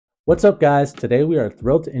What's up guys, today we are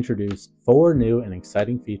thrilled to introduce 4 new and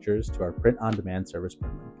exciting features to our print-on-demand service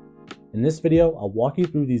PrintLink. In this video, I'll walk you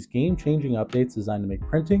through these game-changing updates designed to make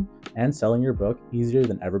printing and selling your book easier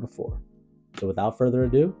than ever before. So without further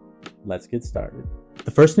ado, let's get started.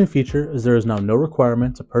 The first new feature is there is now no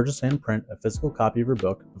requirement to purchase and print a physical copy of your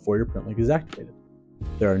book before your PrintLink is activated.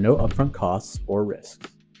 There are no upfront costs or risks.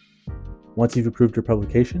 Once you've approved your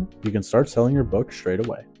publication, you can start selling your book straight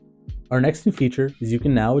away. Our next new feature is you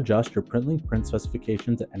can now adjust your PrintLink print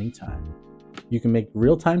specifications at any time. You can make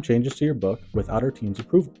real-time changes to your book without our team's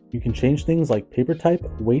approval. You can change things like paper type,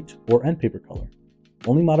 weight, or end paper color.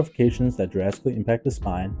 Only modifications that drastically impact the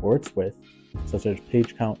spine or its width, such as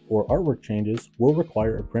page count or artwork changes, will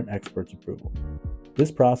require a print expert's approval.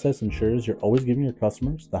 This process ensures you're always giving your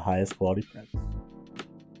customers the highest quality prints.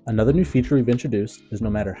 Another new feature we've introduced is no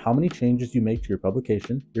matter how many changes you make to your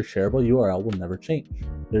publication, your shareable URL will never change.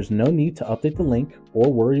 There's no need to update the link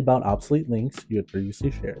or worry about obsolete links you had previously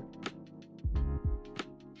shared.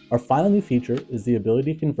 Our final new feature is the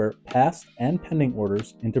ability to convert past and pending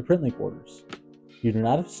orders into PrintLink orders. You do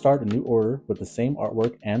not have to start a new order with the same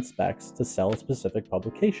artwork and specs to sell a specific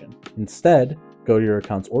publication. Instead, go to your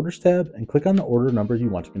account's orders tab and click on the order number you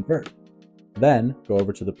want to convert. Then, go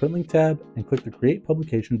over to the PrintLink tab and click the Create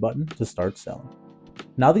Publication button to start selling.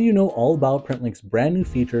 Now that you know all about PrintLink's brand new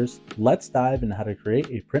features, let's dive into how to create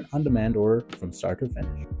a print-on-demand order from start to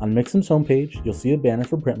finish. On Mixam's homepage, you'll see a banner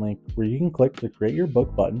for PrintLink where you can click the Create Your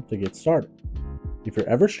Book button to get started. If you're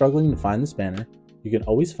ever struggling to find this banner, you can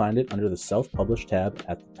always find it under the Self-Publish tab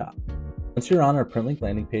at the top. Once you're on our PrintLink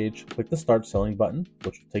landing page, click the Start Selling button,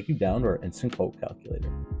 which will take you down to our instant quote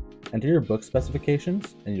calculator. Enter your book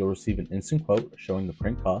specifications and you'll receive an instant quote showing the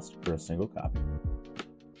print cost for a single copy.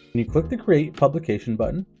 When you click the Create Publication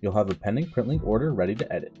button, you'll have a pending PrintLink order ready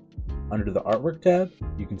to edit. Under the Artwork tab,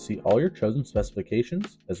 you can see all your chosen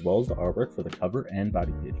specifications as well as the artwork for the cover and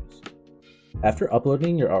body pages. After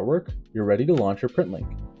uploading your artwork, you're ready to launch your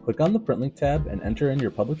PrintLink. Click on the PrintLink tab and enter in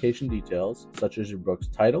your publication details such as your book's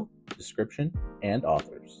title, description, and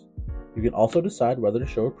authors. You can also decide whether to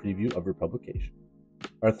show a preview of your publication.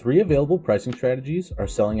 Our 3 available pricing strategies are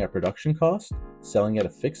selling at production cost, selling at a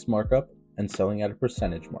fixed markup, and selling at a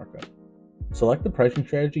percentage markup. Select the pricing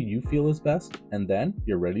strategy you feel is best, and then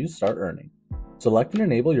you're ready to start earning. Select and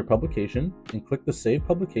enable your publication, and click the Save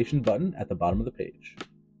Publication button at the bottom of the page.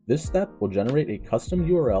 This step will generate a custom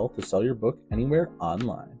URL to sell your book anywhere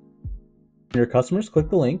online. When your customers click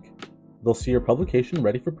the link, they'll see your publication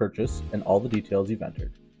ready for purchase and all the details you've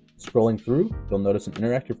entered. Scrolling through, you'll notice an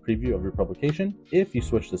interactive preview of your publication if you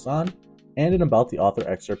switch this on, and an About the Author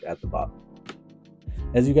excerpt at the bottom.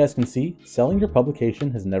 As you guys can see, selling your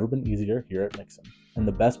publication has never been easier here at Mixam, and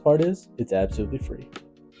the best part is, it's absolutely free.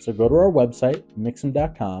 So go to our website,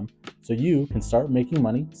 mixam.com, so you can start making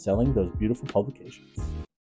money selling those beautiful publications.